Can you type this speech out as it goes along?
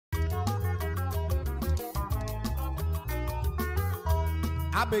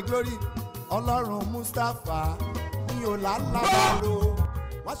Abe glory Ọlọ́run Mustapha ní Ọ̀làlábàrò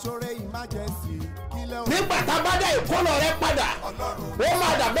wọ́n ṣoore emergency kílẹ̀ òun. Nígbà tá a bá dá ìkólọ rẹ padà ó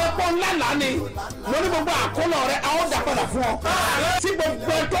máa dàbẹ́ pọ́ ńlá lánìí mo ní gbogbo àkólọ rẹ a ó dà padà fún ọ. Tí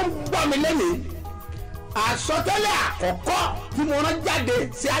gbogbo ẹ tó ń gbọ́ mi lẹ́nìí àsọtẹ́lẹ̀ àkọ́kọ́ tí mo rán jáde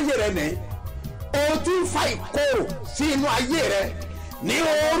sí ayé rẹ nìyí o ti ń fa ìkorò sí inú ayé rẹ ní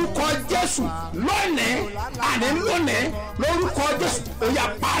orúkọ Jésù lónìí àní lónìí lórúkọ Jésù ó yá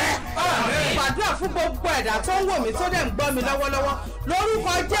parẹ́. Gbàdúrà fún gbogbo ẹ̀dá tó ń wò mí tó dẹ̀ ń gbọ́ mi lọ́wọ́lọ́wọ́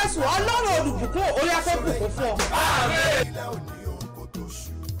lórúkọ Jésù Ọlọ́run olùbùkún ó yá kó bùkún fún ọ.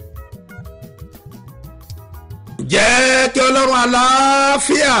 Jẹ́ kí Ọlọ́run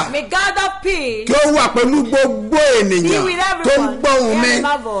àlàáfíà May God of peace kí ó wà pẹ̀lú gbogbo ènìyàn tó ń gbọ́ ohùn mi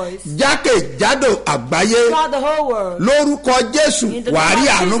jákèjádò àgbáyé throughout the whole world. lórúkọ Jésù wàá rí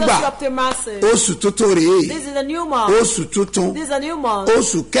àánú gbà. Oṣù tuntun rèé, This is a new month. oṣù tuntun, This is a new month.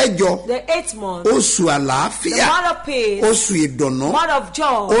 oṣù kẹjọ, The 8th month. oṣù The àlàáfíà, month of peace. oṣù ìdùnnú, Month of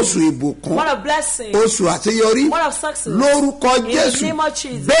joy. oṣù ìbùkún, Month of blessing. oṣù àṣeyọrí Month of success. lórúkọ In the Jésù. name of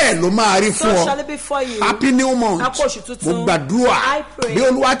Jesus. Bẹ́ẹ̀ ló máa rí So fún shall it ọ. be for you. Happy new month. Happy oṣù tuntun. Mo gbàdúrà I pray. bí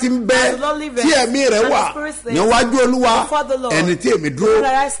Olúwa ti ń bẹ As the Lord liveth, tí ẹ̀mí rẹ̀ and wà the Spirit lives, níwájú Olúwa before the Lord, ẹni tí èmi dúró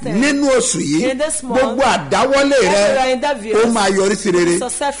that I stand. nínú oṣù yìí In this month, gbogbo àdáwọ́lé rẹ every endeavor ó máa yọrí sí rere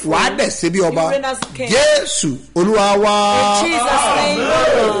successful. wàá dẹ̀ ṣe bí ọba You reign as king. Jésù Olúwa wa. In Jesus' name,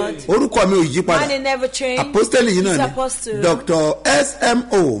 Lord. Orúkọ mi ò yí padà Mine never change. apostoli yìí náà He's ni apostle. Dr.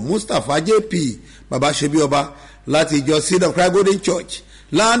 SMO Mustapha JP baba ṣe bí ọba láti ìjọ Seed of Christ Golden Church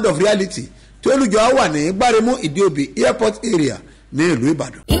Land of Reality tí olùjọ wà ní Gbáremú Ìdíòbí Airport area ní ìlú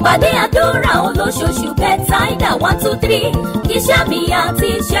Ìbàdàn. Ìpàdé àdúrà olóṣooṣù Bethsaida 1-2-3 iṣẹ́ mi àti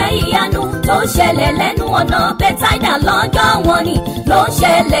iṣẹ́ ìyanu tó ṣẹlẹ̀ lẹ́nu ọ̀nà Bethsaida lọ́jọ́ wọn ni ló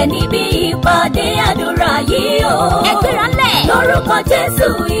ṣẹlẹ̀ níbi ìpàdé àdúrà yìí o. Ẹgbẹ́ra lẹ̀ lórúkọ Jésù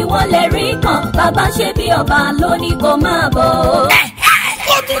ìwọlẹ̀ rí kan bàbá ṣe bí ọba lónìí kó máa bọ̀.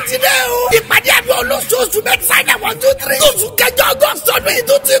 Ó tún ti dé o. Ìpàdé àdúrà olóṣooṣù Bethsaida 1-2-3. Oṣù kẹjọ August ọdún yìí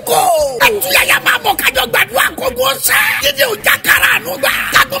tó ti kó. Àtúnyàyà máa bọ̀ kájọ gbàdúrà kókó ṣẹ́. Dídé ọjà kára àánú gbà.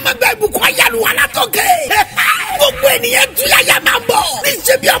 Kágbọ́mọgbẹ́ ìbùkún ayélu wà látọ̀kẹ́. Gbogbo ènìyàn túnyàyà máa bọ̀. Ní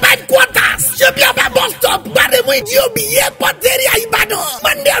ṣebí ọba headquarters. Ṣebí ọba bus stop. Gbáremú Ìdíòbí airport area Ìbàdàn.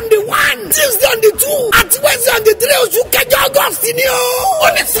 Monday on the 1, Tuesday on the 2, àti Wednesday on the 3 oṣù kẹjọ August ni o.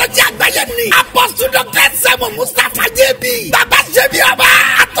 Onísọjí àgbáyé ni. Apostle Dr. SMO Mustapha JP. Bàbá ṣebí ọba.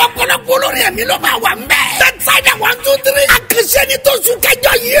 Àtọ̀pọ̀lọpọ̀ olórin ẹ̀mí ló máa wà mbẹ́. Bethsaida 1-2-3. Àkànṣe ni tó oṣù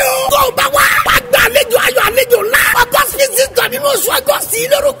kẹjọ yìí o. Tó o bá wá. Wá gba àlejò ayọ̀ àlejò ńlá. August visitor nínú oṣù August yìí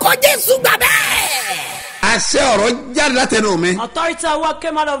lórúkọ Jésù gbà bẹ́ẹ̀. Àṣẹ ọ̀rọ̀ jáde látẹnu mi. Authority of what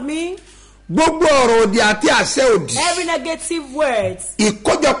came out of me. Gbogbo ọ̀rọ̀ òdì àti àṣẹ òdì. Every negative words.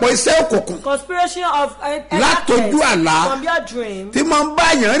 Ìkójọpọ̀ iṣẹ́ òkùnkùn. Conspiration of Látọjú àlá. from your dream. Tí máa ń bá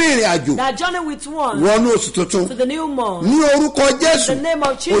èèyàn rìnrìn àjò. That journey with one Wọnú oṣù tuntun. to the new month. Ní orúkọ Jésù. In the name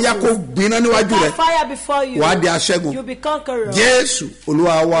of Jesus. Ó yá kó gbiná níwájú rẹ̀. That fire before you. Wàá di aṣẹ́gun. You'll be conqueror. Jésù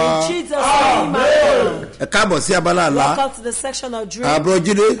Olúwa wa. In Jesus' name, my Lord. Ẹ káàbọ̀ sí abala àlá. Welcome to the section of dream.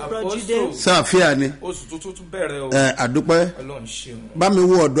 Àbúròjídé. Brojide. Sáàfíà ni. Oṣù tuntun tún bẹ̀rẹ̀ o. Àdúpẹ́. Ọlọ́run ṣeun. Bá mi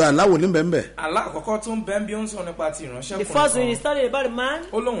wo ọ̀dọ́ aláwo ní bẹ́ẹ̀. Àlá àkọ́kọ́ tó ń bẹ́ bí ó ń sọ nípa ti ìránṣẹ́ The first one he studied about a man.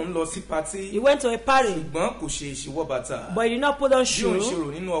 Ó lóun lọ sí patí. He went to a party, Ṣùgbọ́n kò ṣe ìṣíwọ́ bàtà. but he did not put on Bí òun ṣe shoe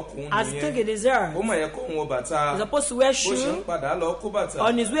rò nínú ọkùnrin as he think nìyẹn. it deserved. Ó mọ̀ yẹ kó òun wọ bàtà. He's supposed to wear Bó ṣe ń shoe. padà lọ kó bàtà.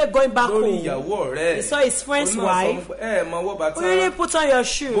 On his way going back Lórí home, ìyàwó ọ̀rẹ́. he saw his friend's Òun náà sọ wife. fún pé, mọ wọ bàtà. Who didn't put on your Bóun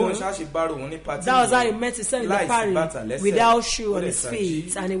shoe? ṣáṣe bárò òun ní patí. That was how he met himself in the Láìsí party bàtà lẹ́sẹ̀. without shoe Ó on lè his tají.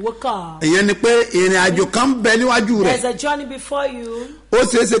 feet, and he woke up. Ìyẹn ni pé ìrìn àjò kan ń bẹ níwájú There's rẹ̀. a journey before you. Ó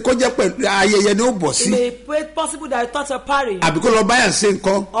ṣeéṣe kó jẹ́ pẹ̀lú ayẹyẹ ni ó bọ̀ It sí. may be possible that you thought a party, Àbí kó lọ báyà ṣe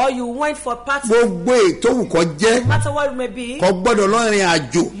nǹkan. or you went for a party. Gbogbo ètò òwò kọ́ jẹ́. No matter what it may be, Kò gbọ́dọ̀ lọ́rin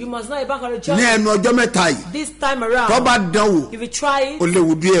àjò you must not be back on the ní journey. ẹnu ọjọ́ mẹ́ta yìí. This time Tó around, bá dán wò, if you try it, ó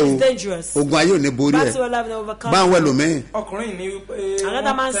léwu díẹ̀ o. it's dangerous. Ogun ayé ò ní borí Back to ẹ̀. your life and overcome. Báwọn ẹlòmíì. Ọkùnrin ní wípé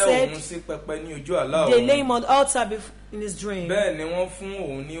Another man wọ́n tẹ́ said, òun sí pẹpẹ ní ojú àlá They lay òun. him on the altar in his dream, Bẹ́ẹ̀ ni wọ́n fún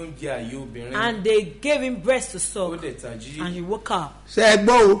òun ní oúnjẹ àyè obìnrin. and they gave him breast to Ó suck, dẹ̀ tají. and he woke up. Ṣé ẹ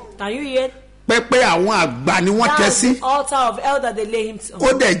gbọ́ o? Can you hear? Pẹ́pẹ́ àwọn àgbà ni wọ́n tẹ́ That's sí. the altar of elder they lay him Ó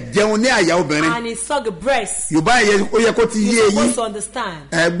to, dẹ̀ jẹun ní àyà obìnrin. and he sucked a breast. Yorùbá yẹn ó yẹ kó ti yé You're eyín. supposed to understand.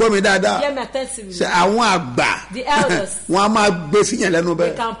 Ẹ gbọ́ mi dáadáa. Hear me attentively. Ṣé àwọn àgbà The elders. wọn a máa gbé síyàn lẹ́nu They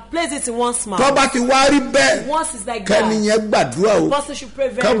bẹ́ẹ̀. can place it in one's mouth. Tó bá ti wá rí bẹ́ẹ̀. Once it's like Kẹ́ni that, yẹn gbàdúrà o. the person should pray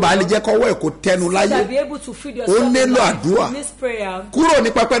very Kán bàá lè well. jẹ́ kọ́wọ́ ẹ̀ kó tẹnu So that láyé. be able to feed Ó yourself. in nílò life. àdúrà. In this prayer, Kúrò ní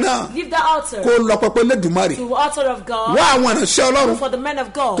pẹpẹ náà. leave that altar Kó lọ pẹpẹ Lédùmarè. to the altar of God. Wá àwọn ìránṣẹ́ Ọlọ́run For the men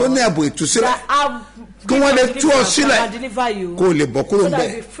of God tó ní ẹ̀bùn ìtúsílẹ̀. that have kí wọ́n lè tú ọ sílẹ̀ can deliver you. kó o lè bọ́ kúrò So that ńbẹ̀.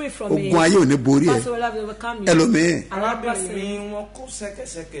 you be free from it. ogun ayé ò ní borí ẹ. That's why love will overcome you. ẹlòmíì arábìnrin wọn kó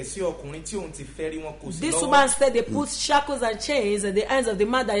ṣẹ̀kẹ̀ṣẹ̀kẹ̀ sí ọkùnrin tí òun ti fẹ́ rí wọn kò sí This lọ́wọ́. woman said they put shackles and chains at the hands of the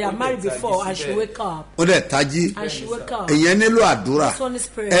man that you had married before, and she wake up. ó dẹ̀ tají And she wake up. èyàn nílò àdúrà. This one is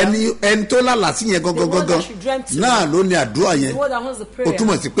prayer. ẹni tó lálàsí yẹn The one gangan that she dreamt to. náà ló ní àdúrà The yẹn. one that holds the ó prayer.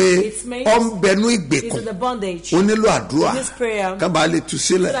 túmọ̀ sí pé It means ọ ń bẹnu is ìgbèkùn in the bondage. ó nílò àdúrà It needs prayer. kábàá lè tú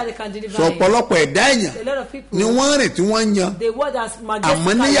sílẹ̀. So that they can deliver sọ it. ọ̀pọ̀lọpọ̀ ẹ̀dá èèyàn A lot of people. ni wọ́n rìn tí wọ́n ń yan They were as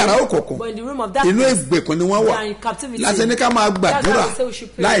àmọ́ ní yàrá òkùnkùn but in the room of inú darkness. ìgbèkùn ni wọ́n wà. They are in captivity. láti ní ká máa gbàdúrà That's why we say we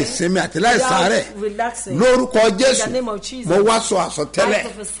should pray láì sinmi àti láì without sàárẹ̀ relaxing. lórúkọ Jésù. In the name of Jesus. mo wá sọ àsọtẹ́lẹ̀ I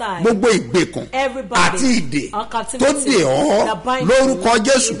prophesy. gbogbo ìgbèkùn Everybody àti ìdè are tó captivity dè ọ́ that bind lórúkọ you.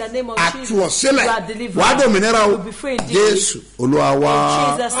 Jésù In the name of àtú ọ Jesus, sílẹ̀ you are delivered. wàá dòmìnira o You'll be free indeed. Jésù Olúwa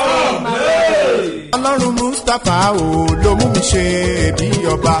wa. In Jesus' name, amen. ọlọ́run mustapha o ló mú mi ṣe bí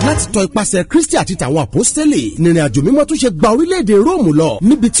ọba. láti tọ ipasẹ̀ Kristi àti tàwọn àpọ́stélì nírìn àjò mímọ́ tó ṣe gba orílẹ̀-èdè Róòmù lọ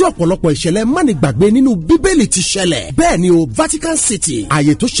níbi tí ọ̀pọ̀lọpọ̀ ìṣẹ̀lẹ̀ mánigbàgbé nínú Bíbélì ti ṣẹlẹ̀. bẹ́ẹ̀ ni o Vatican City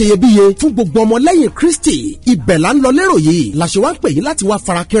àyè tó ṣeyebíye fún gbogbo ọmọlẹ́yìn Kristi ibẹ̀ là ń lọ lérò yìí la ṣe wá ń pè yín láti wá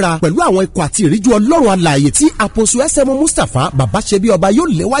farakínra pẹ̀lú àwọn ikọ̀ àti ìríjú Ọlọ́run alààyè tí àpòsù SMO Mustapha bàbá ṣe bí ọba yóò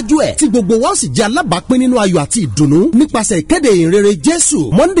léwájú ẹ̀ tí gbogbo wa ó sì jẹ́ alábàápín nínú ayọ̀ àti ìdùnnú nípasẹ̀ ìkéde ìrere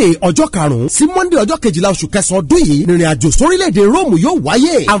Jésù Monday ọjọ́ 5 sí Monday ọjọ́ 12 oṣù kẹsàn-án ọdún yìí nírìn àjò sórílẹ̀-èdè Róòmù yóò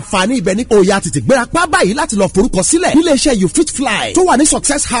wáyé. àǹfààní ibẹ̀ ní òòyà tètè gbéra pá báyìí láti lọ forúkọ sílẹ̀ nílé iṣẹ́ You Fit Fly tó wà ní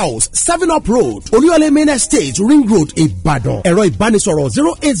Success House 7 Up Road Olúyọ̀lé Main Estate Ring Road Ìbàdàn. ẹ̀rọ ìbánisọ̀rọ̀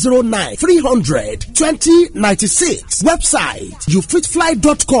 0809 300 2096 website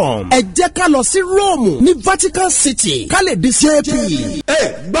youfitfly.com. ẹ jẹ́ ká lọ sí Róòmù ní Vatican City ká lè di CAP.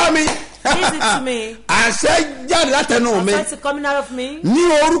 gbọ́ mi Listen to me. àṣẹ jáde látẹnu mi That's coming out of me. ní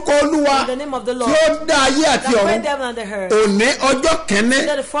orúkọ Olúwa In the name of the tí Lord. ó dá ayé àti The ọ̀run. devil and the earth. òní ọjọ́ kẹ́ni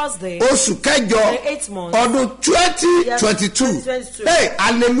Today the first day. oṣù kẹjọ The 8th month. ọdún 2022 Yes, 2022.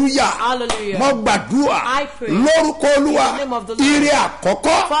 hallelujah Hallelujah. mo gbàdúrà I pray. lórúkọ Olúwa In the name of the Lord. ire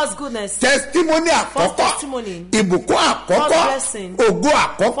àkọ́kọ́ First goodness. testimony First àkọ́kọ́ testimony. ìbùkún àkọ́kọ́ First blessing. ògo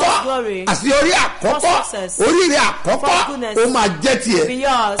àkọ́kọ́ First glory. àṣeyọrí àkọ́kọ́ First success. oríire àkọ́kọ́ First goodness. ó máa jẹ́ tiẹ̀ Be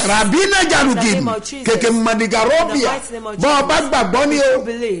yours. rabina jarugin In the name of Jesus. kèké madigarobia In the mighty name of bọ́ ọ bá Jesus. gbàgbọ́ ní o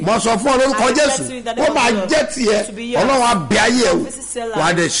Believe. mo sọ fún ọ lórúkọ I bless Jésù you in the ó name of máa the Lord. jẹ́ tiẹ̀ To be yours. Ọlọ́run á bẹ̀ ayé ẹ̀ wò This is your life. wà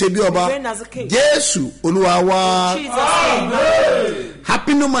á dẹ̀ ṣe bí ọba Reign as a king. Jésù Olúwa wa. Jesus name.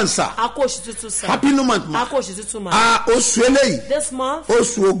 Happy New Month sir. A kú oṣù tuntun sir. Happy New Month ma. A kú oṣù tuntun ma. oṣù eléyìí This month.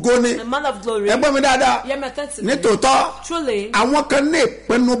 oṣù ògo ni The month of glory. ẹ gbọ́ mi dáadáa Hear me attentively. nítòótọ́ Truly. àwọn kan ní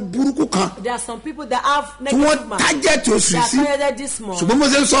ìpinnu burúkú kan There are some people that have tí wọ́n negative minds. tájẹ̀tì oṣù They yìí are sí targeted this month. ṣùgbọ́n mo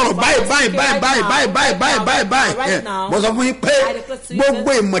ṣe ń sọ̀rọ̀ báyìí báyìí báyìí báyìí báyìí báyìí báyìí báyìí mo sọ fún yín pé I declare to you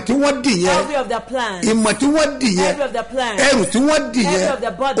gbogbo ìmọ̀ tí wọ́n dì yẹn Every of their plans. ìmọ̀ tí wọ́n dì yẹn Every of their plans. ẹrù tí wọ́n dì Every yẹn of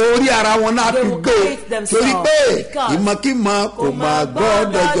their body. orí ara wọn náà They fi will gbé carry it themselves. torí pé Because ìmọ̀kímọ̀ kò máa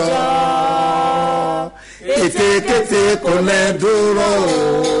gbọ́dọ̀ jọ ètekéte kò lè dúró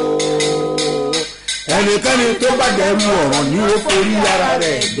ẹnikẹ́ni tó bá jẹ́ mú ọ̀ràn ní ó forí ara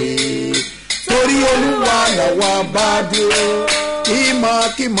rẹ̀ gbé torí Olúwa làwa bá dúró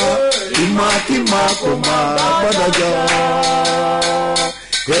ìmọ̀kímọ̀ kò máa gbọ́dọ̀ jọ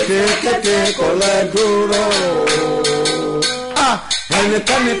kétékété kò lè dúró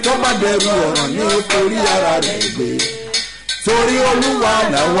ẹnikẹ́ni tó bá dẹrù ọ̀ràn ní ó forí ara rẹ̀ gbé torí Olúwa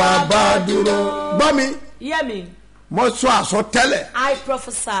làwa bá dúró. gbọ́ mi. Hear me. mo sọ àsọtẹ́lẹ̀. I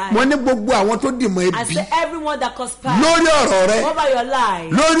prophesy. mo ní gbogbo àwọn tó dìmọ̀ I ebi. say everyone that conspires. lórí ọ̀rọ̀ rẹ. Over your life.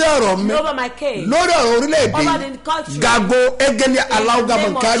 lórí ọ̀rọ̀ mi. Over my case. lórí ọ̀rọ̀ orílẹ̀-èdè. Over the country. gago egeli alauga name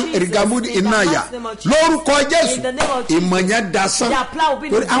of mankaru Jesus. erigamudi In the inaya. mighty name of Jesus. lórúkọ Jésù. In the name of Jesus. ìmọ̀ yẹn dasán. Their plan will be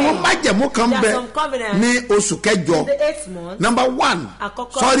torí the same. àwọn májẹ̀mú kan There bẹ are some covenants. ní oṣù kẹjọ. In the 8th month. number 1.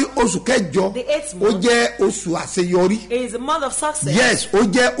 Àkọ́kọ́. sorry oṣù kẹjọ. The 8th ó month. jẹ́ oṣù àṣeyọrí. It is a month of success. yes ó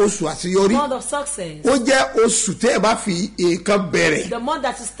jẹ́ oṣù àṣeyọrí. Month of success. ó jẹ́ oṣù tẹ́ ẹ bá fi èèkan bẹ̀rẹ̀ The month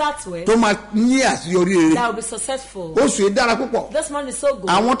that you start with. tó máa ní àṣeyọrí rere. That will be successful. oṣù yìí dára púpọ̀. This month is so good.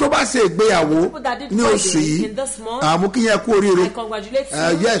 àwọn tó bá ṣe ìgbéyàwó People that did ní oṣù wedding yìí in this month. àmú kí yẹn kú oríire. I congratulate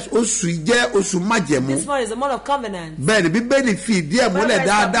you. yes oṣù yìí jẹ́ oṣù májẹ̀mú. This month is a month of covenant. bẹ́ẹ̀ ni Bíbélì fi ìdí ẹ̀ múlẹ̀ Bible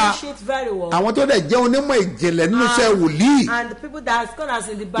dáadáa. establish it very well. àwọn tó dẹ̀ jẹ́ onímọ̀ ìjìnlẹ̀ nínú iṣẹ́ wòlíì And the people that has gone as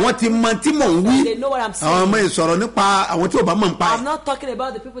in the Bible. wọ́n ti mọ tí mò ń wí. They know what I'm saying. àwọn ọmọ ìsọ̀rọ̀ nípa àwọn tí ò bá mọ̀ nípa I'm ẹ̀. not talking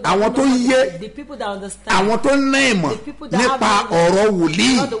about the people that Àwọn don't tó know yé. the people that understand. àwọn tó ní ìmọ̀ nípa ọ̀rọ̀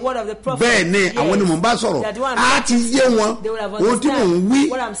wòlíì bẹ́ẹ̀ ni àwọn ni mò ń bá sọ̀rọ̀ á ti yé wọn ohun tí mò ń wí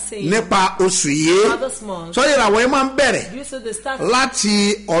nípa oṣù yìí sọ́yìn ìràwọ̀ yẹn máa ń bẹ̀rẹ̀ láti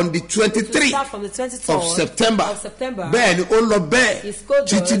on the 23 of September bẹ́ẹ̀ ni ó lọ bẹ́ẹ̀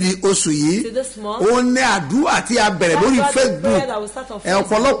títí di oṣù yìí ó ní àdúrà tí a bẹ̀rẹ̀ lórí Facebook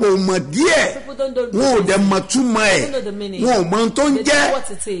ọ̀pọ̀lọpọ̀ ò mọ̀ díẹ̀ wọn ò dẹ̀ mọ̀ túmọ̀ ẹ̀ wọn ò mọ̀ ohun tó ń jẹ́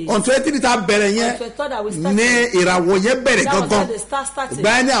on 23 tá a bẹ̀rẹ̀ yẹn ní ìràwọ̀ yẹn bẹ̀rẹ̀ gangan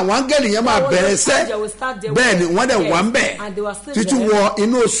bẹ́ẹ̀ ni àwọn áńgẹ́lì yẹn máa bẹ̀rẹ̀ sẹ́ bẹ́ẹ̀ ni wọ́n dẹ̀ wà ń bẹ̀ títí wọ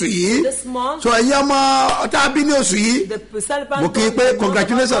inú oṣù yìí so ẹ̀yin ọmọ tá a bí ní oṣù yìí mo kì í pé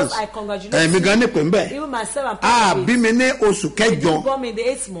congratulations ẹ̀mí gan ní pè ń bẹ̀ a bí mi ní oṣù kẹjọ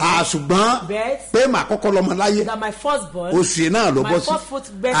ṣùgbọ́n pé màá kọ́kọ́ lọ́mọ láyé oṣù yìí náà ló bọ́ sí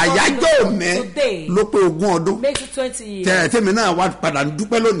àyájọ́ òní ló pé 20 ọdún tẹ̀mí náà wá padà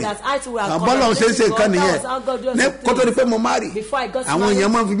dúpẹ́ lónìí àbọ̀lọ̀ ṣe é ṣe nǹkan nìyẹn ní kótó ni pé mo má rí àwọn èèyàn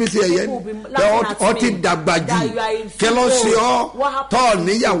máa ń fi mí sí ẹ̀yẹ ni ọ ti dàgbà jù kí ló ṣe ọ́ tọ́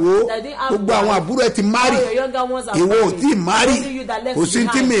níyàwó gbogbo àwọn àbúrò ẹ̀ ti má rí ìwọ ò tí ì má rí kò sí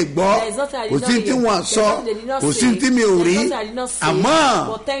tí mi gbọ́ kò sí tí wọ́n sọ kò sí tí mi ò rí àmọ́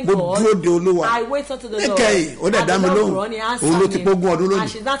mo dúró de Olúwa níkẹyìn ó dẹ̀ dá mi lóhùn òun ló ti pógún ọdún lónìí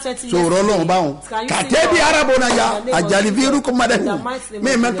sòrò Ọlọ́run báwọn kàtẹ́bí arábò náà ya àjàlíbí irúkọ mọ́dẹ́hùn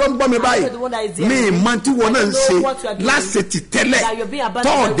mi mẹ́tọ́ ń gbọ́ mi báyìí mi mọ tí wọn náà ń ṣe lásìtì tẹ́lẹ̀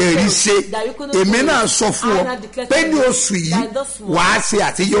tọ́ọ̀dẹ̀ rí ṣe èmi náà sọ fún ọ pé ní oṣù yìí wàá ṣe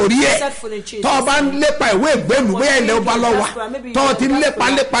àṣeyọrí ẹ̀ tọ́ọ̀ bá ń lépa ìwé ìgbẹ́nu bóyá ilẹ̀ ọba lọ́wọ́ tọ́ọ̀ ti lépa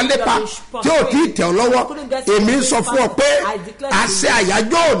tí ò tí ì tẹ̀ ọ́ lọ́wọ́ èmi ń sọ fún ọ pé àṣẹ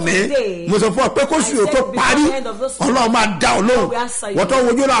àyájọ́ òní mo sọ fún ọ pé kóṣù yìí tó parí Ọlọ́run máa dá ọ lóhùn wọ́n tó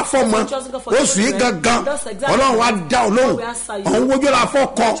wojú la fọ́ mọ́ oṣù yìí gangan Ọlọ́run wá dá ọ lóhùn ọ̀hún wojú la fọ́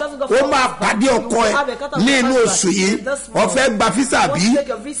kọ ó máa pàdé ọkọ ẹ ní inú oṣù yìí ó fẹ́ gba físà bí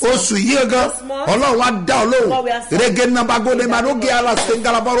oṣù yìí gangan Ọlọ́run wá dá ọ lóhùn rege nabagode maroge ala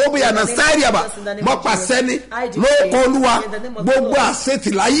sengalaba robo ya na sáyẹ̀bà mọ́pàṣẹ́ ni lóko Olúwa gbogbo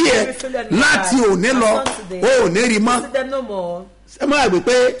àṣetìláyé ẹ láti òní lọ ó ní rí mọ́ ẹ máa gbé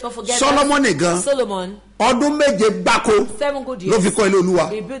pé Solomoni gan ọdún méje gbáko ló fi kọ́ ilé Olúwa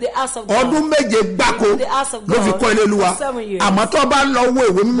ọdún méje gbáko ló fi kọ́ ilé Olúwa àmọ́ tó bá lọ wo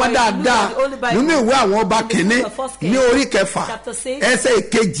ìwé mímọ́ dáadáa nínú ìwé àwọn ọba kìíní ní orí kẹfà ẹsẹ̀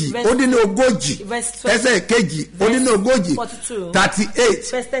ìkejì ó dín ní ogójì ẹsẹ̀ ìkejì ó dín ní ogójì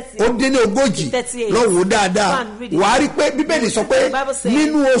 38 ó dín ní ogójì lọ́wọ́ dáadáa wàá rí pé Bíbélì sọ pé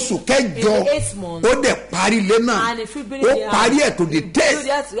nínú oṣù kẹjọ ó dẹ̀ parí ilé náà ó parí ẹ̀ tó dé test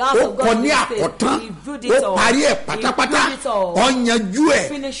ó kọ́ ní àkọ́tán ó parí ẹ̀ pátápátá ọ̀yanjú ẹ̀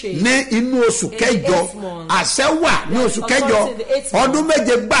ní inú oṣù kẹjọ àṣẹ wà ní oṣù kẹjọ ọdún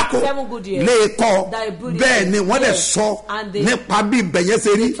méje gbáko lè kọ́ bẹ́ẹ̀ ni wọ́n dẹ̀ sọ nípa bí ìbẹ̀yẹ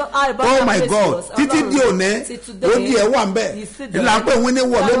ṣe rí oh my God títí di òní ó di ẹ̀ wà ń bẹ̀ ìlà pé wọ́n ní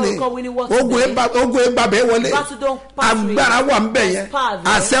wọ̀ lónìí ogun ẹ̀ bàbẹ̀ wọlé agbára wà ń bẹ̀ yẹn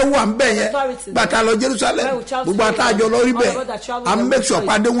àṣẹ wà ń bẹ̀ yẹn bàtà lọ Jerusalem gbogbo àtàjọ lọ rí bẹ́ẹ̀ à ń make sure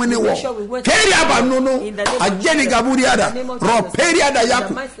pàdé wọ́n ní wọ̀ kẹ́rì àbànúnú ajẹ́ni gaburiada rọ̀pẹ́rìada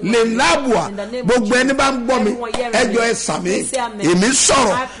yaku lè lábùà gbogbo ẹni bá ń gbọ́ mi ẹjọ́ ẹ sàmì èmi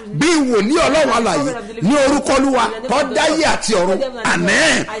sọ̀rọ̀ bí wòlíì Ọlọ́run alààyè ní orúkọ Olúwa tó dáyé àti ọ̀run àná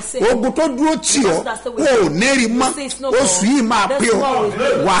ogun tó dúró tì ọ́ ò ní rí mọ́ oṣù yìí máa pé ọ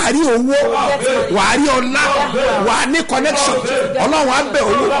wàá rí owó wàá rí ọlá wàá ní connection Ọlọ́run á bẹ̀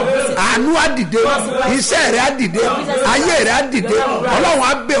owó àánú á dìde iṣẹ́ rẹ̀ á dìde ayé rẹ̀ á dìde Ọlọ́run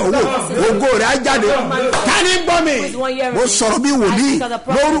á bẹ̀ owó ògo rẹ̀ á jáde tani gbọ́ mi mo sọ̀rọ̀ bí wòlíì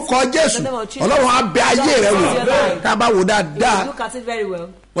lórúkọ Jésù Ọlọ́run á bẹ̀ ayé rẹ̀ wò tá a bá wò dáadáa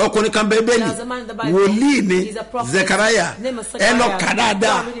ọkùnrin kan bẹ́ẹ̀ bẹ́ẹ̀ ni wòlíì ni Zekaraya ẹ lọ kà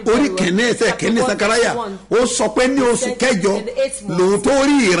dáadáa orí kẹ́ni ẹsẹ̀ kẹ́ni Zekaraya ó sọ pé ní oṣù kẹjọ lòun tó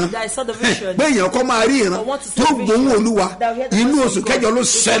rí ìran gbẹ̀yìn ọkọ máa rí ìran tó gbóhùn Olúwa inú oṣù kẹjọ ló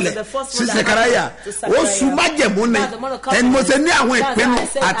ṣẹlẹ̀ sí Zekaraya oṣù májẹ̀mú ni ẹni mo ṣe ní àwọn ìpinnu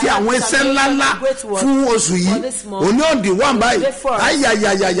àti àwọn iṣẹ́ ńláńlá fún oṣù yìí òní òdì wà báyìí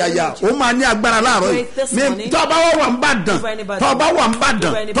ayayayayaya ó máa ní agbára láàárọ̀ yìí tó bá wà ń bàdàn tó bá wà ń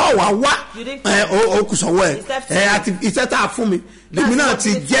bàdàn tó wà wá òkùsọ̀wọ́ ẹ̀ àti iṣẹ́ tá a fún mi lèmi náà ti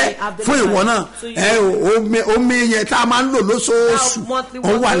jẹ́ fún ìwọ náà omi yẹn tá a máa ń lò lóṣooṣù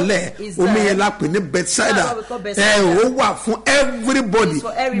ó wà lẹ̀ omi yẹn la pè ní Bethsaida ó wà fún everybody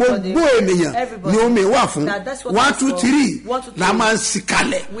gbogbo ènìyàn ni omi wà fún 1 2 3 la máa ń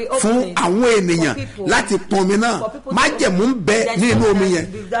sikalẹ̀ fún àwọn ènìyàn láti pọn omi náà májẹ̀mú ń bẹ nínú omi yẹn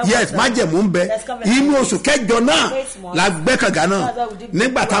yes májẹ̀mú ń bẹ inú oṣù kẹjọ náà la gbẹ́ kànga náà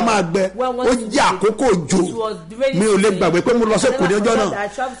nígbà tá a máa gbẹ́ ó jẹ́ àkókò òjò mi ò lè gbàgbé pé mo lọ sí Èkó ní ọjọ́ náà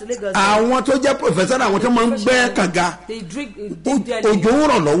àwọn tó jẹ́ professor àwọn tó máa ń gbẹ́ kànga òjò ń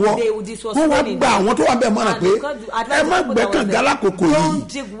rọ̀ lọ́wọ́ wọ́n wá gba àwọn tó wà bẹ́ẹ̀ mọ́ra pé ẹ má gbẹ́ kànga lákòókò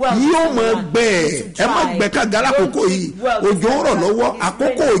yìí yóò mọ̀ gbẹ́ ẹ má gbẹ́ kànga lákòókò yìí òjò ń rọ̀ lọ́wọ́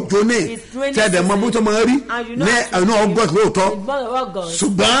àkókò òjò ní tẹ̀dẹ̀ mọ́ bó tó máa rí ní ẹnu August lóòótọ́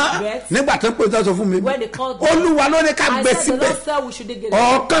ṣùgbọ́n nígbà tó pé tó sọ fún mi Olúwa ló ní ká gbẹ́ síbẹ̀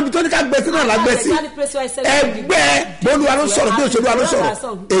ọ̀kan bí tó ní ká gbẹ́ sí náà la gbẹ́ sí ẹgbẹ́ bólúwa ló sọ̀rọ̀ bí òṣèlú wa ló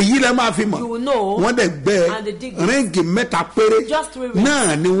sọ̀rọ̀ èyí lẹ máa fi mọ̀ wọ́n dẹ̀ gbẹ́ ríǹgì mẹ́ta péré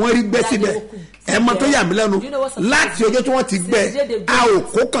náà ni wọ́n rí gbẹ́ síbẹ̀ ẹ̀mọ́ tó yà mí lẹ́nu láti ọjọ́ tí wọ́n ti gbẹ́ a ò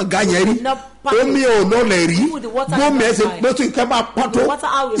kó kànga yẹn rí omi ò lọlẹ̀ rí bómi ẹsẹ̀ pẹ̀tù ìkẹ́ máa pọ́n tó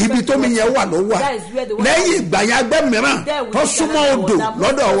ibi tómi yẹn wà ló wà lẹ́yìn ìgbà yẹn agbẹ́ mìíràn tó súnmọ́ odò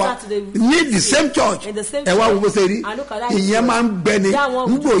lọ́dọ̀ wa ní the same church ẹ wá wo bó ṣe rí ìyẹn máa ń gbẹ ni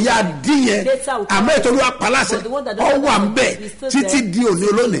nígbò yá dín yẹn àmọ́ ètò olúwa paláṣẹ ọ wà ń bẹ̀ títí di òní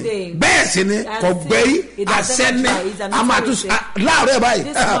olónìí bẹ́ẹ̀ sì ni kò gbẹ́ yí àṣẹ ní àmàtúnṣe láàárọ̀ báyìí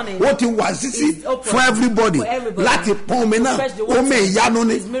ó ti wà sísí fún everybody láti pọ́n omi náà omi ìyanu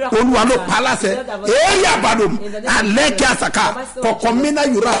ni olúwa ló paláṣẹ èyí àbàdùn alẹ́ kí àṣàkà kọ̀ọ̀kan mínà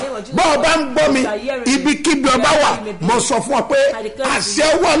yura bọ́ ọ bá ń gbọ́ mi ibikíbi ọba wà mo sọ fún ọ pé àṣẹ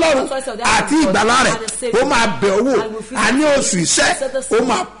owó ọlọ́run àti ìgbàlá rẹ̀ ó máa bẹ̀ owó àní oṣù iṣẹ́ ó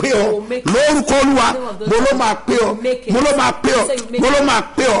máa pé ọ lórúkọ olúwa mo ló máa pé ọ mo ló máa pé ọ mo ló máa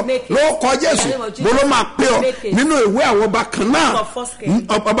pé ọ lórúkọ Jésù mo ló máa pé ọ nínú ìwé àwọn ọba kan náà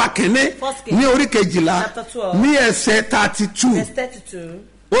ọba kìíní ní orí 12 ní ẹsẹ̀ 32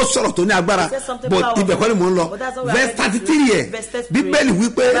 ó sọ̀rọ̀ tó ní agbára but ibẹ̀ kọ́ ni mò ń lọ verse 33 yẹ bíbélì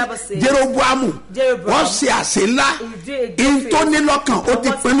wípé Jeroboamu wọ́n ṣe àṣẹ ńlá ìntónilọ́kàn ó ti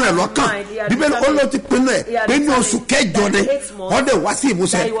pinnu ẹ̀ lọ́kàn bíbélì ó ló ti pinnu ẹ̀ pé ní oṣù kẹjọ ni wọ́n dẹ̀ wá sí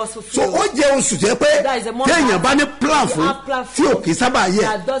ìmúṣẹ so ó jẹ́ oṣù jẹ́ pé téèyàn bá ní plan fún tí ò kì í sábà yẹ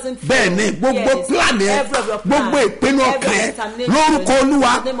bẹ́ẹ̀ ni gbogbo plan yẹ gbogbo ìpinnu ọkàn yẹ lórúkọ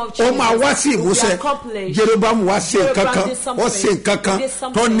Olúwa ó máa wá sí ìmúṣẹ Jeroboamu wá ṣe nǹkan kan ó ṣe nǹkan kan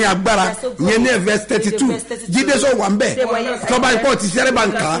tó ní agbára yẹn ní verse 32 jíde sọ wà ń bẹ tọba ipò ti sẹrẹ bá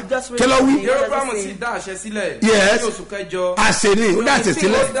ń kà á kẹlọ wí. Jeroboamu sì dá àṣẹ sílẹ̀ yes ní oṣù kẹjọ àṣẹ ni ó dá àṣẹ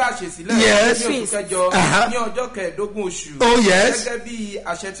sílẹ̀ yes ní oṣù kẹjọ ní ọjọ́ kẹẹ̀ẹ́dógún oṣù oh yes gẹ́gẹ́ bí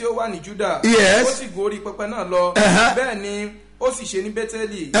àṣẹ tí ó wà ní Júdà yes ó sì gorí pẹpẹ náà lọ bẹ́ẹ̀ ni ó sì ṣe ní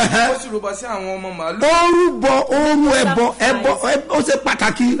Bẹ́tẹ́lì ó sì rúbọ sí àwọn ọmọ màálù. ó rúbọ ẹbọ ó ṣe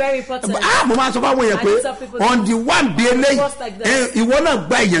pàtàkì mo máa sọ fáwọn èèyàn pé on the one bí eléyìí ìwọ náà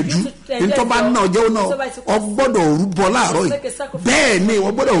gba ìyànjú ntọ́ba náà jẹ́ náà ọ gbọ́dọ̀ rúbọ láàárọ̀ yìí bẹ́ẹ̀ ni ọ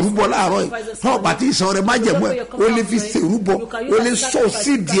gbọ́dọ̀ rúbọ láàárọ̀ yìí náà bàtí ìsan rẹ má jẹ̀mú ẹ̀ ó lè fi ṣe rúbọ ó lè sọ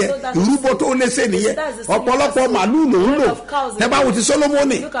sí díẹ̀ rúbọ tó lè ṣe nìyẹn ọ̀pọ̀lọpọ̀ màálù lòún lò tẹ́bá wo ti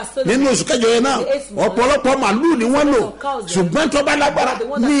Sólómọ́nì nínú oṣù kẹjọ yẹn náà ọ̀pọ̀lọpọ̀ màálù ni wọ́n lò ṣùgbọ́n tó bá lágbára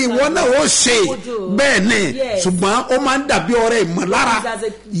ní ìwọ náà ó ṣe bẹ́ẹ̀ ni ṣùgbọ́n ó máa ń dàbí ọrẹ ìmọ̀lára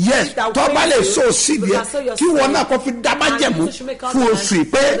yes tó bá lè so síbi ẹ kí ìwọ náà kó fi dábàjẹ̀mú fún oṣù yìí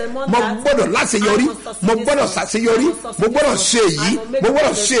pé mo gbọ́dọ̀ láṣeyọrí mo gbọ́dọ̀ ṣàṣeyọrí mo gbọ́dọ̀ ṣe èyí mo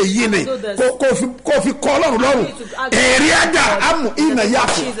gbọ́dọ̀ ṣe èyí ni kó fi kọ́ ọlọ́run lọ́rùn èrè àjà amú ìnà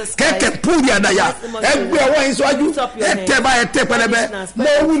yàtọ̀ kẹ̀kẹ́ púrì àdàyà ẹgbẹ́ ọwọ́ yín síwájú ẹtẹ bá ẹtẹ pẹlẹbẹ mo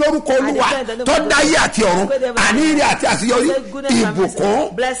wí lórúkọ Olúwa tó dáyé àti ọ̀run àní ìrì àti àṣeyọrí ìbùkún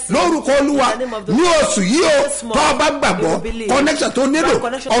lórúkọ Olúwa ní oṣù yìí o tó o bá gbàgbọ́ connection tó nílò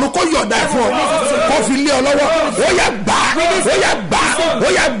ọ̀run kó yọ̀ọ̀dà ẹ̀ fún ọ kó fi lé ọ lọ́wọ́ ó yá gbà ó yá gbà ó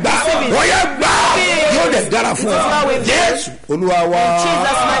yá gbà ó yá gbà yóò dẹ̀ dára fún ọ Jésù Olúwa wa.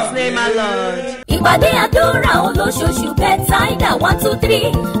 ìpàdé àdúrà olóṣooṣù Bethsaida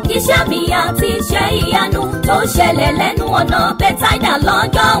 123 iṣẹ́ mi àti iṣẹ́ ìyanu tó ṣẹlẹ̀ lẹ́nu ọ̀nà Bethsaida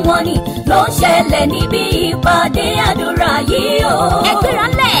lọ́jọ́ wọn ni ló ṣẹlẹ̀ níbi ìpàdé àdúrà yìí o. ẹgbẹ́ra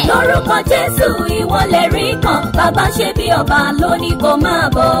lẹ̀ lórúkọ Jésù ìwọlẹ̀ rí kan bàbá ṣe bí ọba lónìí kò máa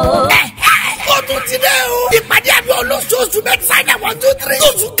bọ̀. ó tún ti dé o. ìpàdé àbí olóṣooṣù Bethsaida 123.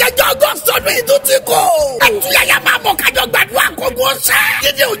 oṣù kẹjọ ọgọ́sọ̀ ní ìlú ti kó. àtúnyàyà máa mọ̀ kájọ gbàdúrà kókó ṣẹ́.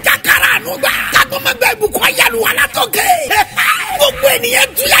 dídé ọjà kára àánú gbà. kágbọ́mọgbẹ́ ìbùkún ayélu alátọ́kẹ́. gbogbo ènìyàn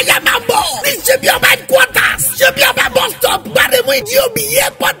túnyàyà máa bọ̀. ní ṣebí ọba headquarters. ṣebí ọba bus stop. gbàdémù ìdí omi yẹ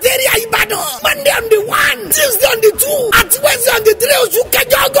pọ́tẹ́rì àyíbádé. Ìbàdàn. Monday on the 1, Tuesday on the 2, àti Wednesday on the 3 oṣù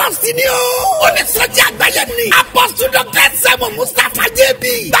kẹjọ August ni o. Onísọjí àgbáyé ni. Apostle Dr. Simon Mustapha JB.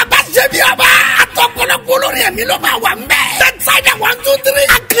 Bàbá Ṣebí Ọba. Àtọ̀pọ̀lọpọ̀ olórin ẹ̀mí ló máa wà mbẹ́. Bethsaida 1, 2, 3.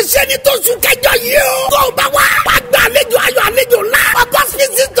 Àkànṣe ni tó oṣù kẹjọ yìí o. Tó o bá wá. Wàá gba àlejò ayọ̀ àlejò ńlá. August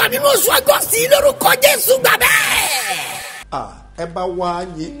visitor nínú oṣù August yìí lórúkọ Jésù gbà bẹ́ẹ̀. Ẹ bá wá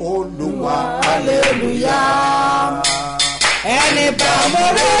yìn Olúwa. hallelujah. Ẹni bá mo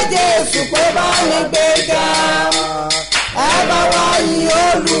rí Jésù kó bá mi gbéga. Ẹ bá wá yìn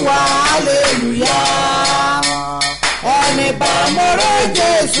Olúwa hallelujah. Ẹni bá mo rí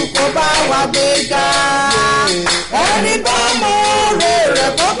Jésù kó bá wa gbéga. Ẹni bá mo rí rẹ̀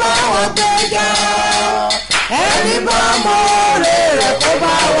kó bá wa gbéga. Ẹni bá mo rí rẹ̀ kó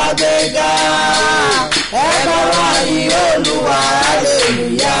bá wa gbéga. Ẹ bá wá yìn Olúwa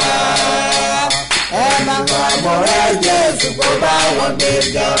hallelujah. Ẹ bá wá mo rí Jésù kó bá wa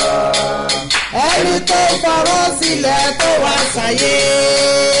gbéga. Ẹni tó fọwọ́ sílẹ̀ tó wá sáyé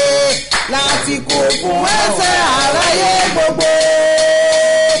láti kó fún ẹ̀ṣẹ̀ aráyé gbogbo.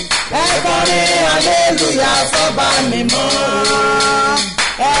 Ẹ kọrin hallelujah sọ́ba mímọ́.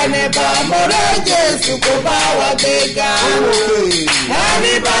 Ẹni bá mo rí Jésù kó bá wa gbéga.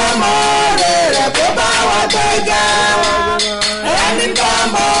 Ẹni bá mo rí rẹ̀ kó bá wa gbéga. Ẹni bá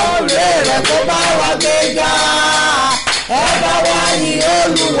mo rí rẹ̀ kó bá wa gbéga. Ẹ bá wá yìn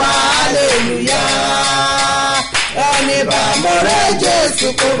Olúwa hallelujah. Ẹni bá mo rí Jésù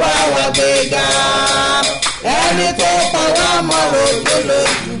kó bá wa gbéga. Ẹni tó pa wá mọ́ òjò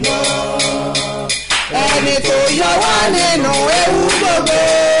lójúmọ́. Ẹni tó yọ wá nínú ewu gbogbo.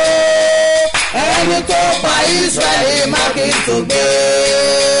 Ẹni tó pa Ísírẹ́lì má kí n tó gbé.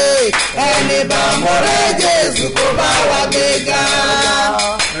 Ẹni bá mo rí Jésù kó bá wa gbéga.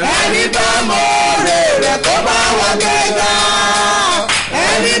 Ẹni bá mo rí rẹ̀ kó bá wa gbéga.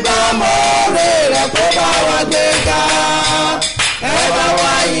 Ẹni bá mo rí rẹ̀ kó bá wa gbéga. Ẹ bá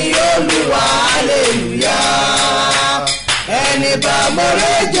wá yìn Olúwa hallelujah. Ẹni bá mo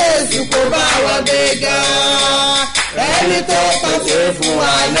rí Jésù kó bá wa gbéga. Ẹni tó pàṣẹ fún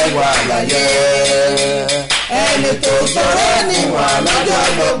wa lẹ́wọ̀ àlàyé. Ẹni tó sọ̀rọ̀ níwà lọ́jọ́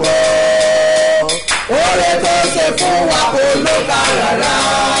gbogbo. Oore tó ṣe fún wa kò ló bá rárá.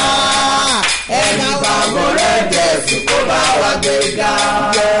 Ẹni bá mo rí Jésù kó bá wa gbéga.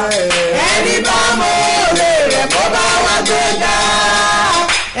 Ẹni bá mo rí rẹ̀ kó bá wa gbéga.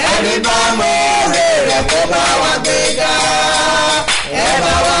 Ẹni bá mo rí rẹ̀ kó bá wa gbéga. Ẹ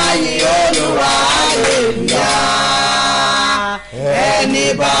bá wá yìn Olúwa hallelujah.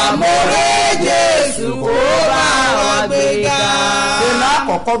 Ẹni bá mo rí Jésù kó bá wa gbéga. Ṣé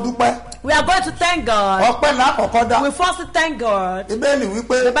lákọ̀ọ́kọ́ dúpẹ́? We are going to thank God. Ọpẹ́ lákọ̀ọ́kọ́ dá. We first thank God. Ìbéèlì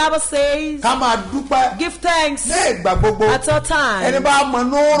wípé. The Bible says. Ká máa dúpẹ́. Give thanks. Ní ìgbà gbogbo. At all times. Ẹni bá mọ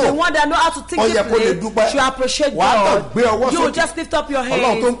nóòrò. The one that know how to think deeply should appreciate God. Wàá kàn gbé ọwọ́ sókè. You will just lift up your hands.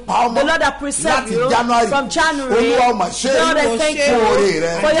 Ọlọ́run tó ń pa ọmọ. The Lord that preserved you from January. Olúwa ó mà ṣe é. Lord, I thank you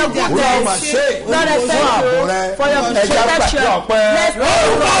for your goodness. Olúwa ó mà ṣe é. Lord, I thank you for your protection. Let's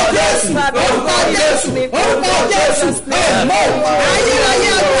orúkọ Jésù. Orúkọ Jésù. Orúkọ Jésù.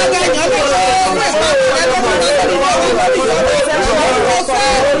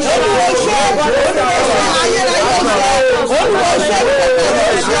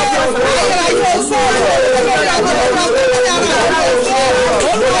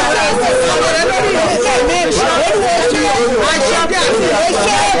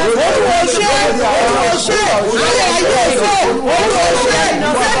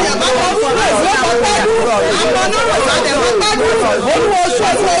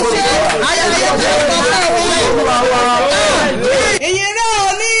 Ayérayé àgbàgbà ìyànlọ́wọ́. Ìyìnrere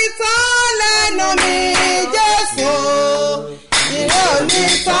òní tán lẹ́nu mi Jésù, ìyìnrere òní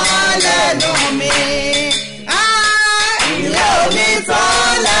tán lẹ́nu mi, ìyìnrere òní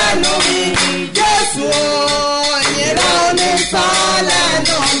tán lẹ́nu mi Jésù, ìyìnrere òní tán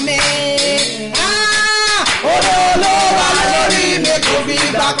lẹ́nu mi. Oore Olúwa lórí mi kò fi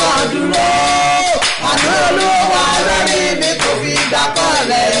ìgbà kan dúró, àánú Olúwa lórí mi kò fi ìgbà kan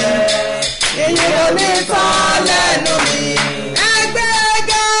lẹ̀. Ìyìnrere òní tán lẹ́nu mi.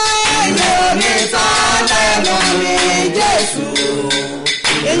 Jésù,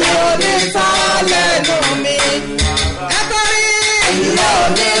 èyí ò ní tán lẹ́nu mi. Ẹ kọrí. Èyí ò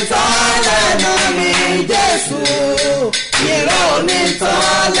ní tán lẹ́nu mi. Jésù, èyí ò ní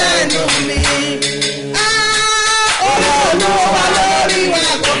tán lẹ́nu mi. Oore Olúwa lórí wa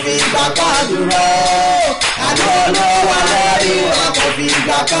kò fi ìgbà kan dúró. Àánú Olúwa lórí wa kò fi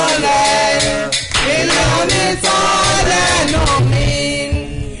ìgbà kan lẹ̀. Èyí ò ní tán lẹ́nu mi.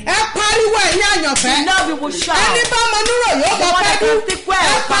 Ẹ pariwo ẹ̀yin àyànfẹ́. Now we will shout. Ẹni bá mọ núrò yóò bọ́ pẹ́ dún.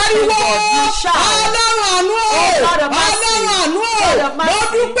 Ẹ pariwo.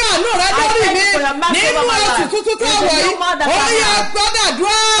 nínú oṣù tuntun tó wọ̀ yìí ó yẹ gbọ́dọ̀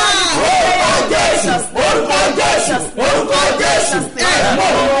dúró. orúkọ Jésù orúkọ Jésù orúkọ Jésù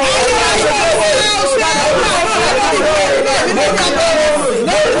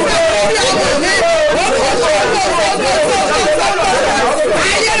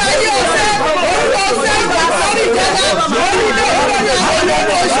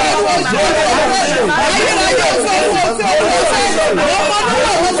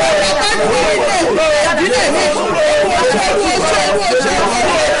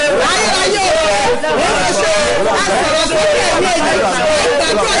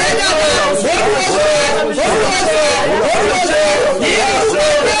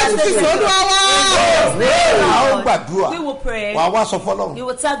We will pray. You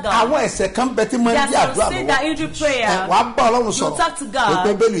will tell God. There are some sin that injure prayer. You will talk to God.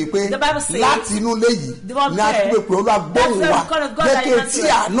 The Bible says, divine prayer. That's the record of God that you answer.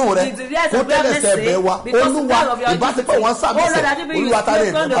 The ears of God mercy, because the God of your duty. Oh Lord, I didn't use the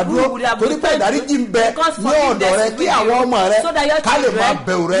God of who would have been because for goodness with you, so that your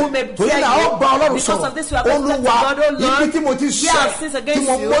children who may fear you, because of this we are protected to God, oh Lord, we have sins against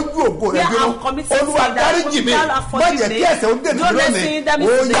you, we are committed sin that we shall forgive me. Don't let sin that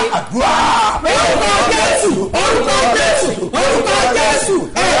means today.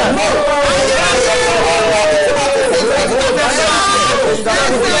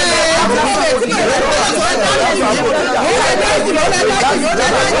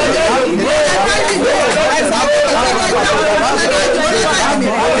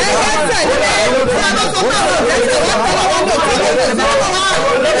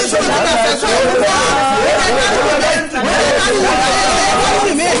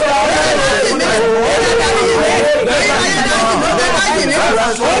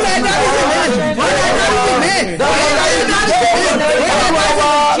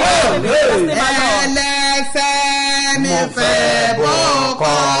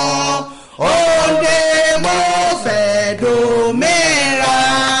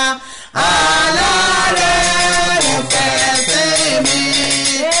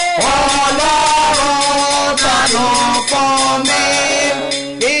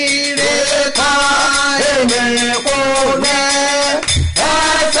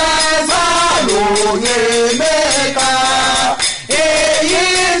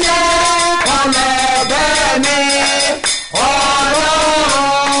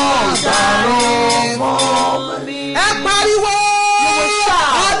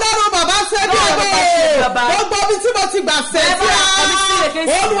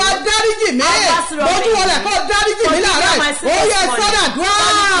 Olúwa dáríjì mi lójú wọlé kó dáríjì mi láàárọ̀ ó yẹ sọ́dà dúró.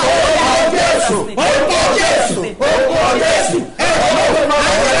 Orúkọ Jésù orúkọ Jésù orúkọ Jésù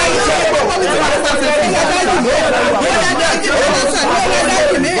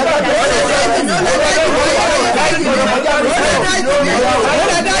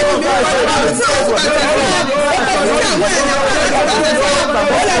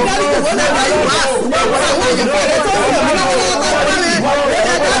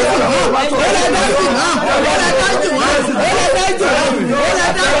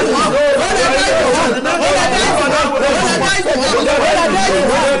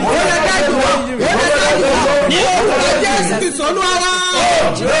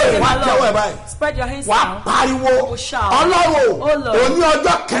Spread your hands wà á pariwo ọlọ́run òní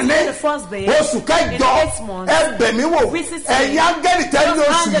ọjọ́ kẹ́ni oṣù kẹjọ ẹ bẹ̀ mí wò ẹ̀yin áńgẹ́lì tẹ́lẹ̀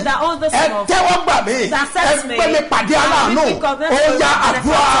oṣù ẹ tẹ́wọ́ gbà mí ẹ gbé mi pàdé aláàánú ó yá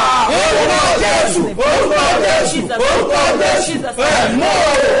àdúrà orúkọ Jésù orúkọ Jésù orúkọ Jésù ẹ mú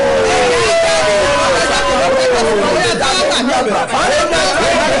ẹ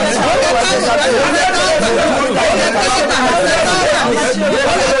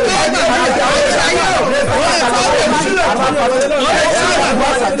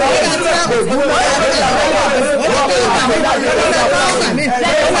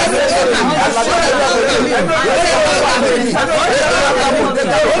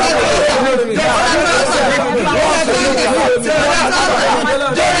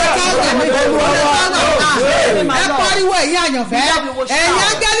pariwo ẹ̀yin àyànfẹ́ ẹ̀yin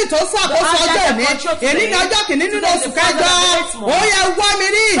áńgẹ́lì tó ṣàkóso ọjọ́ òní èyí ní ọjọ́ kìíní nínú oṣù kẹjọ ó yẹ wá mi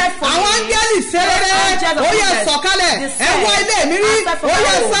rí àwọn áńgẹ́lì ṣerere ó yẹ sọ̀kalẹ̀ ẹ wá ilé mi rí ó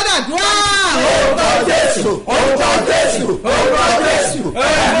yẹ sádàdúrà. orúkọ Jésù orúkọ Jésù orúkọ Jésù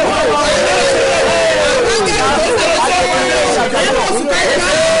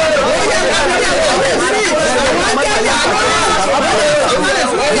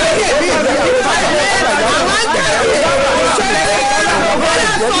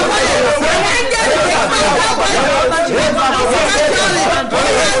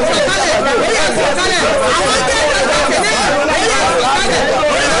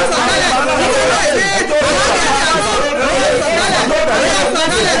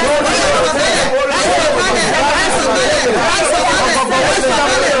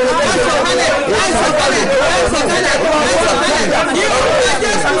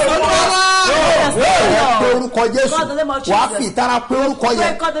wàá fi ìtara pé orúkọ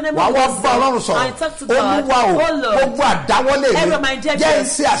yẹn wàá wá bá ọlọ́run sọ̀rọ̀ olúwa o gbogbo àdáwọ́lé mi jẹ́ ń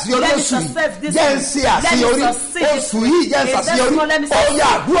ṣe àṣeyọrí oṣù yìí jẹ́ ń ṣe àṣeyọrí oṣù yìí jẹ́ ń ṣe àṣeyọrí ó yá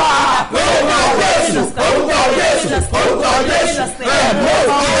àdúrà orúkọ Jésù orúkọ Jésù orúkọ Jésù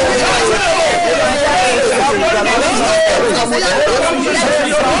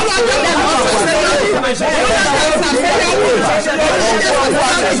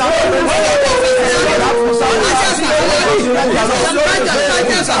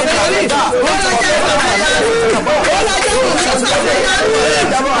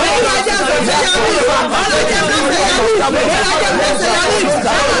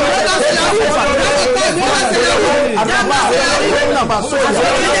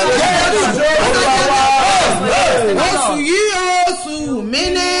oṣù yìí oṣù mi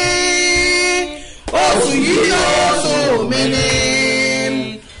ni oṣù yìí oṣù mi ni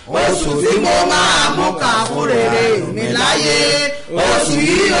oṣù tí mo máa mú ká fún rere mi láyé oṣù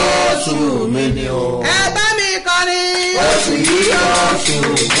yìí oṣù mi ni o. ẹ bá mi kọrin. oṣù yìí oṣù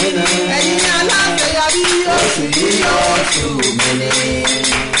mi ni. ẹ̀yin aláṣeyọrí. oṣù yìí oṣù mi ni.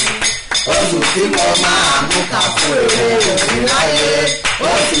 oṣù tí mo máa mú ká fún rere mi láyé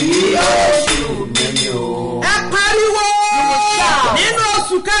oṣù yìí oṣù mi ni o. ẹ pariwo nínú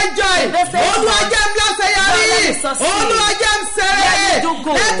oṣù kẹjọ yìí olùwàjẹ́ ń láṣeyọrí olùwàjẹ́ ń ṣeré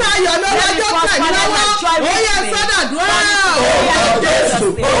lẹ́tà ayọ̀ lórí ọjọ́ kẹ̀mílọ́wọ́ ó yẹ sọ́dà dúró. orúkọ Jésù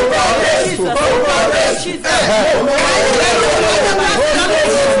orúkọ Jésù orúkọ Jésù.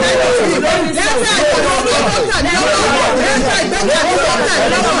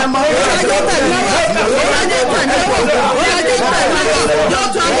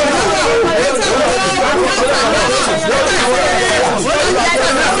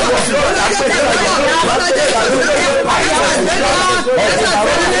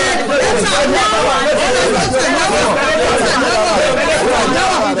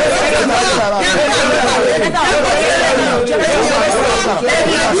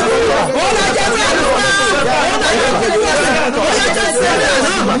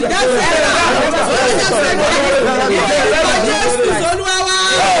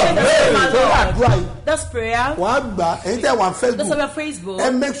 This prayer. wàá gbà ẹ̀yin tẹ́ wà Facebook ẹ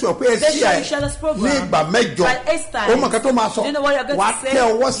make sure pé ẹ ṣí ẹ ní ìgbà mẹ́jọ ó mọ̀ kẹ́tọ́ máa sọ wàá tẹ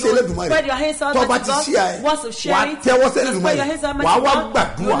ọwọ́ sí Ẹlẹ́dùmarè tó bá ti ṣí ẹ wàá tẹ ọwọ́ sí Ẹlẹ́dùmarè wàá wá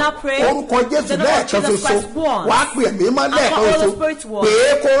gbàdúrà orúkọ Jésù lẹ́ẹ̀kan ṣoṣo wàá pè mí má lẹ́ẹ̀kan ṣoṣo pé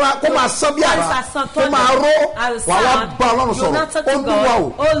kó máa sán bí àrá kó máa ró wàá wá bá Ọlọ́run sọ̀rọ̀ Olúwa o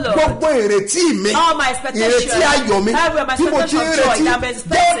gbogbo ìrètí mi ìrètí ayọ̀ mi tí mo ti ń retí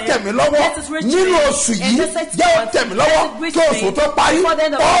jẹ́ tẹ̀mí lọ́wọ́ nínú oṣù yìí jẹ́ tẹ̀mí lọ́wọ́ kí oṣù tó parí ó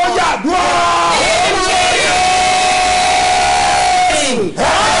yàdúrà.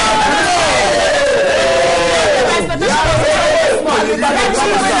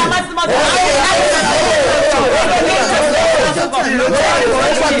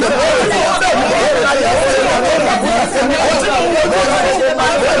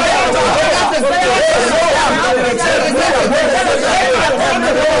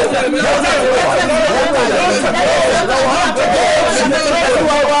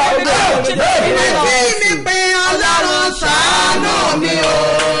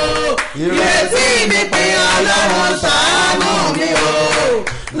 ìrètí mi pé Ọlọ́run ṣàánú mi o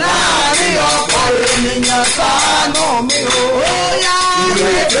láàrin ọ̀pọ̀ ènìyàn ṣàánú mi o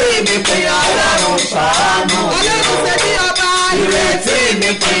ìrètí mi pé Ọlọ́run ṣàánú mi o ìrètí mi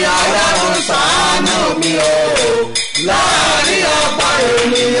pé Ọlọ́run ṣàánú mi o láàrin ọ̀pọ̀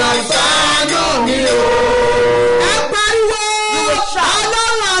ènìyàn ṣàánú mi o. ẹ pariwo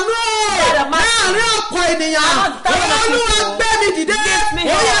Ọlọ́run àánú láàrin ọ̀pọ̀ ènìyàn Olúwa gbé mi dìde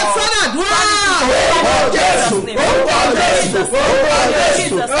ó yẹ sọ́nà dúró. orúkọ Jésù orúkọ Jésù orúkọ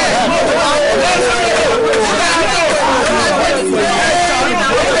Jésù.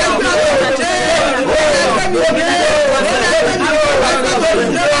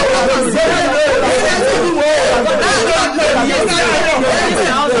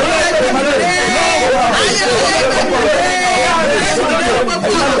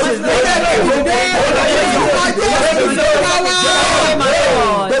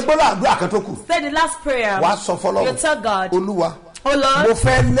 Say the last prayer. You tell God. Olúwa. Oh Lord, mo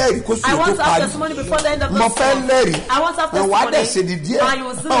fẹ́ lẹ́rìí kó I want to have testimony before the end of this month. mo fẹ́ lẹ́rìí I want to have testimony. wàá dẹ̀ ṣèdí díẹ̀ and you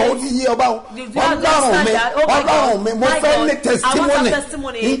will zoom ó ní yí ọba Ọlọ́run mi mo fẹ́ ní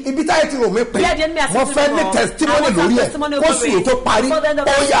testimony ibi táyé ti rò mí pé mo fẹ́ ní testimony lórí ẹ̀ kó sùn tó parí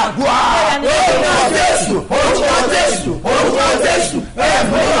ó yà dùn orúkọ Jésù orúkọ Jésù orúkọ Jésù ẹ̀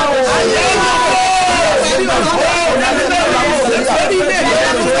mú ayé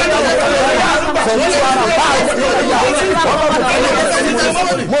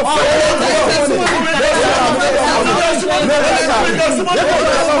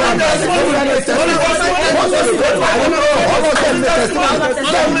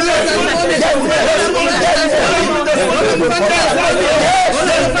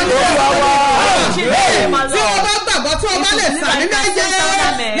tí o bá gbàgbọ́ tí o bá lè sà nínú ẹ̀jẹ̀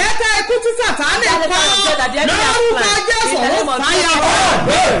lẹ́tà ikú tí Sátánì kọ́ lórúkọ Jésù ó fàyà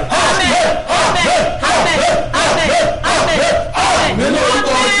wọ́.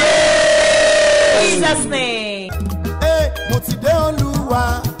 Mo ti dé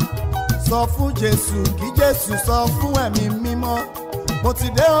Olúwa sọ fún Jésù kí Jésù sọ fún ẹ̀mí mímọ́. Mo ti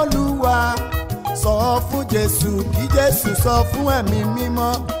dé Olúwa sọ fún Jésù kí Jésù sọ fún ẹ̀mí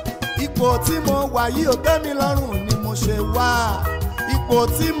mímọ́. Ipò tí mo wà yìí ò tẹ́ mi lọ́rùn ni mo ṣe wá. Ipò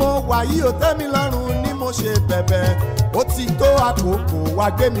tí mo wà yìí ò tẹ́ mi lọ́rùn ni mo ṣe bẹ̀bẹ̀. Ó ti tó àkókò wá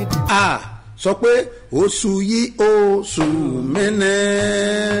gbé mi dìde. Sọ pé oṣù yìí oṣù mẹ́nẹ́,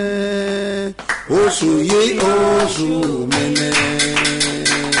 oṣù yìí oṣù mẹ́nẹ́,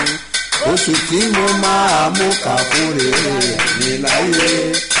 oṣù tí mo máa mú kà fún rere mi láyé,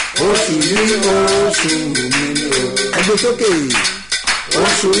 oṣù yìí oṣù mẹ́nẹ́. Ẹgbẹ́ sókè.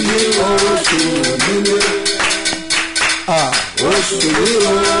 Oṣù yìí oṣù mẹ́nẹ́, oṣù yìí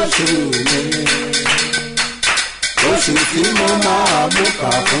oṣù mẹ́nẹ́, oṣù tí mo máa mú kà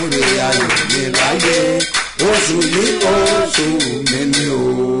fún rere ayọ̀ mi láyé, oṣù yìí oṣù mẹ́nẹ́ o.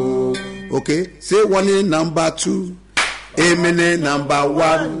 Okay, say one in number 2, amen in number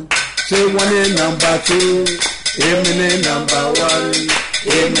 1. Say one in number 2, amen in number 1.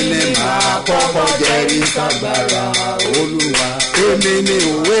 Èmi ni màá kọ́kọ́ jẹ́rìí ságbára Olúwa. Èmi ni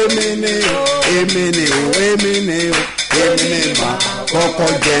o, èmi ni o, èmi ni o, èmi ni o, èmi ni màá kọ́kọ́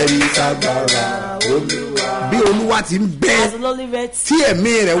jẹ́rìí ságbára Olúwa. Bí Olúwa ti ń bẹ tí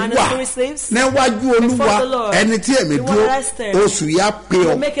ẹ̀mí rẹ̀ wà níwájú Olúwa, ẹni tí ẹ̀mí dúró, oṣù yá pé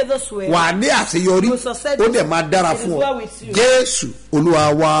ọ wà ní àṣeyọrí, ó dẹ̀ máa dára fún ọ. Jésù Olúwa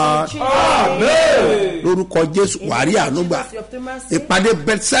wa, lórúkọ Jésù wàá rí àánú gbà. Ìpàdé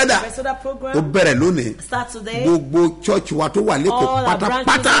Bethsaida ó bẹ̀rẹ̀ lónìí. Gbogbo chọ́ọ̀chì wa tó wà lẹ́kọ̀ọ́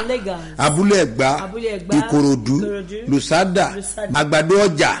pátápátá, Abúlé Ẹ̀gbá, Ìkòròdú, Lùsádà, Àgbàdo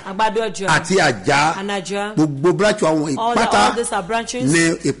Ọjà àti Àjà, gbogbo branch àwọn ìpátá ní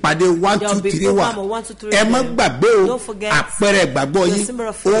ìpàdé 1 2 3 wà. Ẹ má gbàgbé o, àpẹẹrẹ ìgbàgbọ́ yín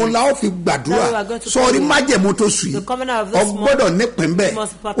òun la ó fi gbàdúrà. Sọrí májẹ̀mú tó sùn yìí, ọ gbọ́dọ̀ nípìn bẹ́ẹ̀,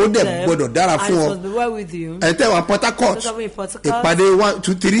 ó dẹ̀ gbọ́dọ̀ dára fún ọ. Ẹ̀ tẹ́ wà Port Harcourt, ìpàdé 1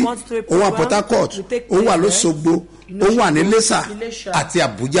 2 3 ó wà Port Harcourt, ó wà lÓṣogbo, ó wà ní Iléṣà àti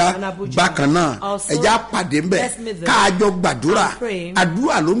Àbújá bákan náà. Ẹja pàdé ń bẹ̀ káàjọ gbàdúrà,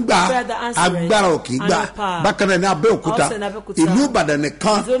 àdúrà ló ń gbà, agbára ò kì í gbà. Bákan náà ní Abẹ́òkúta, ìlú Ìbàdàn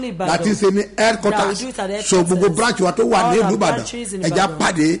nìkan láti ṣe ní headquarters. So gbogbo branch wa tó wà ní ìlú Ìbàdàn, ẹja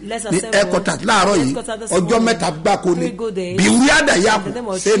pàdé ní headquarters láàárọ̀ yìí, ọjọ́ mẹ́ta gbáko ni. Bìwúrí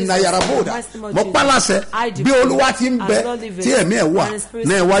àdàyàbò ṣe ń na yàrá bòdà. Mo pálásẹ bí Olúwa ti ń bẹ tí ẹ̀mí ẹ̀ wà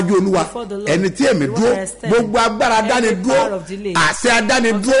ní iwájú Olúwa, ẹni tí ẹ̀mí dúró, gbogbo agbára adánidúró, àṣẹ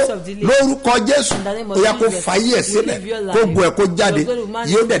adánidúró lórúkọ Jésù ó yá kó fàyè ẹ̀ sílẹ̀, kó gbọ́ ẹ̀ kó jáde,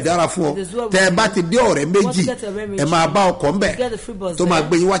 yóò dẹ̀ dára fún ọ. Tẹ́ ẹ bá ti dé ọ̀rẹ́ méjì, ẹ máa bá ọkọ̀ ńbẹ̀ tó máa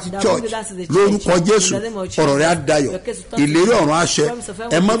gbé yín wá sí church lórúkọ Jésù, ọ̀rọ̀ rẹ̀ á dayọ̀, ìlérí ọ̀run àṣẹ.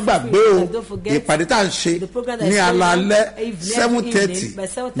 Ẹ má gbàgbé o, ìpàdé tá à ń ṣe ní alaalẹ́ 7:30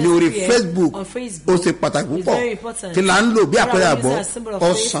 ní orí Facebook ó ṣe pàtàkì púpọ̀, tí là ń lò bí àpẹẹrẹ àgbọ̀,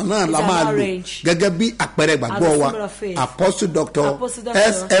 ọ̀sán náà la máa lò gẹ́gẹ́ bí àpẹẹrẹ ìgbàgbọ́ wa. Apostle Dr.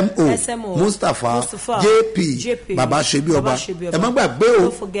 SMO Mustapha JP Baba Ṣebí Ọba. Ẹ má gbàgbé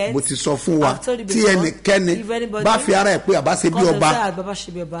o, mo ti sọ fún wa, tí ẹnikẹ́ni bá fi ara ẹ̀ pé Baba Ṣebí Ọba,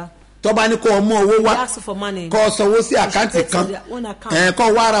 tọ́ba ní kó o mú owó wá, kó o sanwó sí àkáǹtì kan, kó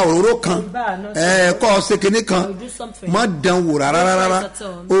o wá ra òróró kan, kó o ṣe kinní kan, má dán wò rárá.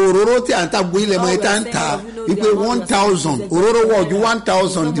 Òróró tí à ń ta gbóyè lẹ́mọ̀ yìí tá ń ta wípé 1000, òróró wọ̀ ju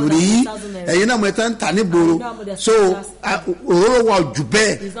 1000 rí, ẹ̀yin náà mo yẹ tá ń ta ní gbòòrò. So òróró wọ̀ jù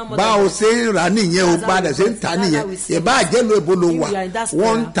bẹ́ẹ̀, bá o ṣe ń rà nìyẹn o, bá a dẹ̀ ṣe ń ta nìyẹn. Ìbá àjẹlò èbó ló wà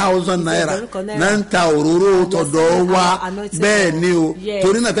 1000 naira náà ń ta òróró tọ̀dọ̀ wa, bẹ́ẹ̀ ni o.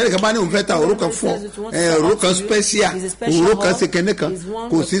 Torí náà tẹ́lẹ̀ kan bá ní òun fẹ́ ta òróró kan fún ọ, òróró kan special, òróró kan sekene kan,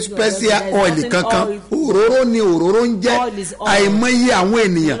 kò sí special oil kankan. Òróró ni òróró ń jẹ́. Àìmọye àwọn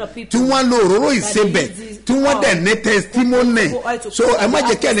ènìyàn tí wọ́n lo òróró ìsebẹ̀ tí wọ́n dẹ̀ ní testimony so ẹ má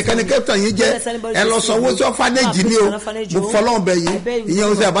jẹ́ kí ẹnìkanì kẹta yín jẹ́ ẹ lọ sanwó sí ọ̀fánẹ́jì ni o mo fọlọ́n bẹ yín ìyẹn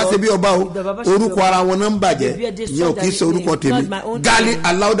o ṣe àbáṣe bí ọba o orúkọ ara wọn náà ń bàjẹ́ ìyẹn ò kì í ṣe orúkọ tèmi gali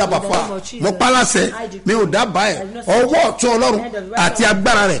aláwùdà bàfà mo pálásẹ mi ò dábàá ẹ ọwọ́ ọ̀tún ọlọ́run àti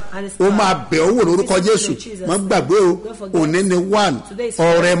agbára rẹ̀ ó máa bẹ̀ ọ́ wò lórúkọ jésù má gbàgbé o òní ni one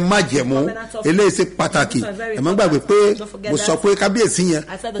ọrẹ májẹ̀mú eléyìí ṣe pàtàkì ẹ má gbàgbé pé mo sọ pé kábíyèsí yẹn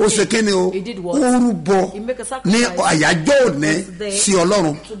ó ṣe kíni o ó rúbọ ní àyájọ́ òní sí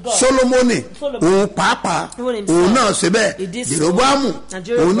ọlọ́run solomoni òun pàápàá òun náà ṣe bẹ́ẹ̀ jeroboamu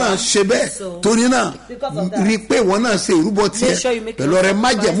òun náà ṣe bẹ́ẹ̀ torí náà rí i pé ìwọ náà ṣe ìrúbọ tiẹ̀ pẹ̀lú ọrẹ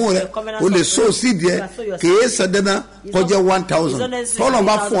májẹ̀mú rẹ o lè so sídìí ẹ kìí ṣe dandan kọjá 1000 tọ́lọ̀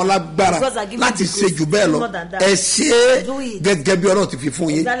bá fún ọ lágbára láti ṣe jù bẹ́ẹ̀ lọ ẹ ṣe é gẹ́gẹ́ bí ọlọ́run ti fi fún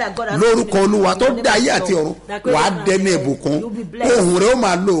yín lórúkọ olúwa tó dá ayé àti ọ̀run wàá dẹnu ìbùkún ohùn rẹ ó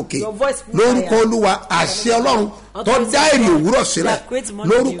máa lọ òkè lórúkọ olúwa àṣẹ ọlọ́run tó dá èrè òwúrọ̀ sílẹ̀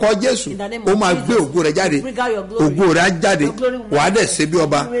lórúkọ jésù ó máa gbé ògo rẹ̀ jáde ògo rẹ̀ á jáde wàá dẹ̀ ṣe bí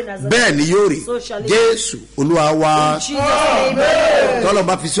ọba bẹ́ẹ̀ ni yóò rí jésù olúwa wa tọ́lọ̀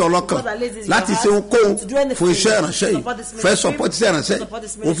bá fi sí ọlọ́kàn láti ṣe ohunkóhun fún iṣẹ́ ìránṣẹ́ yìí fẹ́ sọpọ́tì iṣẹ́ ìránṣẹ́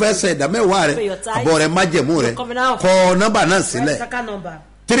mo fẹ́ ṣe ìdámẹ́wàá rẹ̀ àbọ̀ rẹ̀ májẹ̀mú rẹ̀ kọ nọ́mbà náà sílẹ̀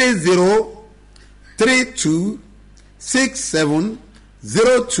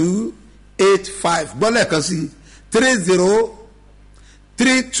 3032670285 gbọ́lẹ̀ kan sí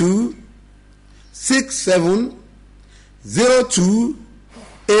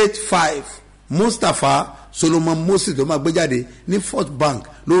 3032670285 Mustapha Solomon Moses tó máa gbé jáde ní First Bank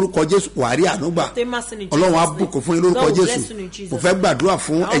lórúkọ jésù wàrí ànúgbà ọlọ́run á bùkún fún yín lórúkọ jésù mo fẹ́ gbàdúrà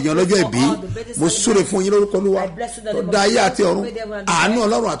fún ẹ̀yin ọlọ́jọ́ ìbí mo súre fún yín lórúkọ olúwa tó dá ayé àti ọ̀run àánú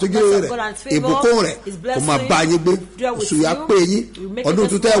ọlọ́run àtọ́jú rẹ̀ ìbùkún rẹ̀ kò máa bá yín gbé oṣù yà pé yín ọdún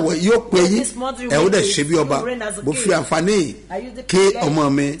tuntun ẹ̀wọ̀ yóò pé yín ẹ̀ ó dẹ̀ ṣe bí ọba mo fi àǹfààní kí ọmọ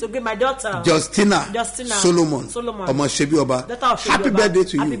mi Justina Solomon ọmọ ṣe bí ọba happy birthday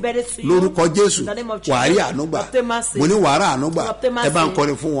to you lórúkọ jésù wàrí ànúgbà mo ní wàrà ànúgbà ẹ bá ń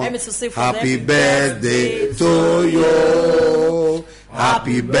kọrin fún wọn happy birthday to you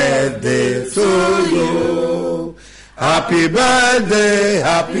happy birthday to you happy birthday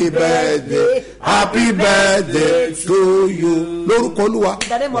happy birthday happy birthday to you lórúkọ olúwa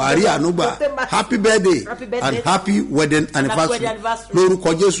wàrí ànúgbà happy birthday and happy wedding anniversary lórúkọ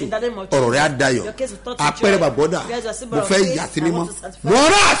jésù ọ̀rọ̀ rẹ̀ á dayọ̀ àpẹẹrẹ bàbọ́dà mo fẹ́ yà sí mímọ́ mo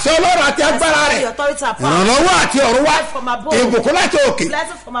rán àṣẹ ọlọ́run àti agbára rẹ̀ ìrànlọ́wọ́ àti ọ̀run wá ìbùkún láti òkè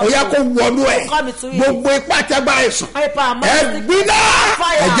ó yá kó wọnú ẹ̀ gbogbo ipá àti agbára ìsàn ẹ gbiná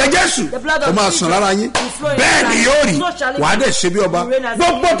ẹ̀jẹ̀ jésù ó máa sàn lára yín bẹ́ẹ̀ ni yóò rí wàá dẹ̀ ṣe bí ọba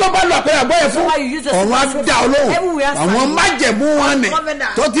gbogbo tó bá lọ pé àgbọ̀ yẹn fún ọ̀run á dá ọ lóhùn àwọn májẹ̀mú wọn nì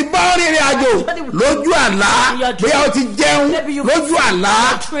tó ti bá rìnrìn àjò lójú àlá bóyá ó ti jẹun lójú àlá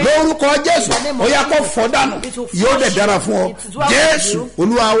lórúkọ jésù ó yá kó fọ́ dànù yóò dẹ̀ dára fún ọ jésù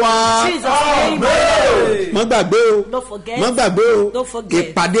olúwa wa má gbàgbé o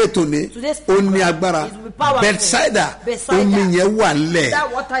ìpàdé tòní ó ní agbára Bethsaida omi yẹn wà nílẹ̀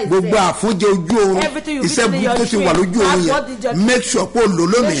gbogbo àfúnjẹ ojú oorun iṣẹ́ burúkú ti wà lójú oorun yẹn make sure pé o lò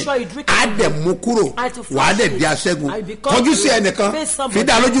lónìí á dẹ̀ mú kúrò wà á dẹ̀ di aṣẹ́gun kọjú sí ẹnìkan fi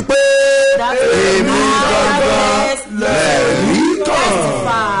dá lójú pé èmi gbọ́dọ̀ lẹ́rìí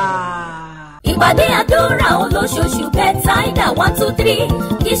kan. ìpàdé àdúrà olóṣooṣù Bethsaida 123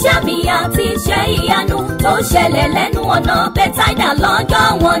 iṣẹ́ mi àti iṣẹ́ ìyanu tó ṣẹlẹ̀ lẹ́nu ọ̀nà Bethsaida lọ́jọ́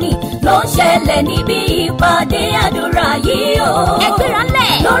wọn ni ló ń ṣẹlẹ̀ níbi ìpàdé àdúrà yìí o. ẹgbẹ́ra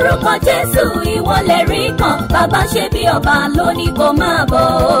lẹ̀ lórúkọ Jésù ìwọlẹ̀ rí kan bàbá ṣe bí ọba lónìí kò máa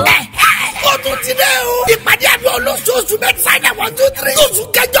bọ̀. ó tún ti dé o. ìpàdé àdúrà olóṣooṣù Bethsaida 123 oṣù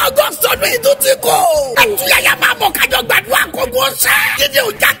kẹjọ August ọdún yìí tó ti kọ́. ẹtúyàyà máa bọ̀ kájọ gbàdúrà kókó ṣẹ́. dídé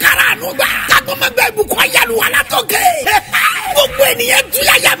ọjà kára àánú gbà. kágbọ́mọgbẹ́ ìbùkún ayélujára látọ̀kẹ́. gbogbo ènìyàn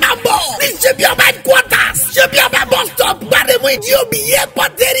túyàyà máa bọ̀. ní ṣebí ọba headquarters ṣebí ọba bus stop gbàdémù ìdí omi yẹ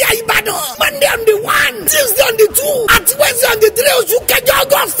pọ́tẹ́rì Ìbàdàn. Monday on the 1 Tuesday on the 2 àti Wednesday on the 3 oṣù kẹjọ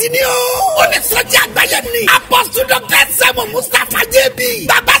August ni o. onísọjí àgbáyé ni Apostle Dr. Sẹ́mu Mustapha JB.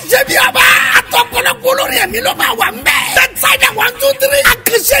 bàbá ṣebí ọba àtọkọlọpọ olórí ẹ̀mí ló máa wà mbẹ. Bethsaida 123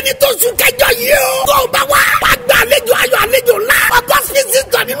 àkànṣe ní tó sùn kẹjọ yìí o. tó o bá wá gba àlejò ayọ̀ àlejò ńlá. August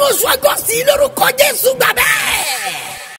 6 nínú oṣù August yìí lórúkọ Jésù gbàgbẹ́.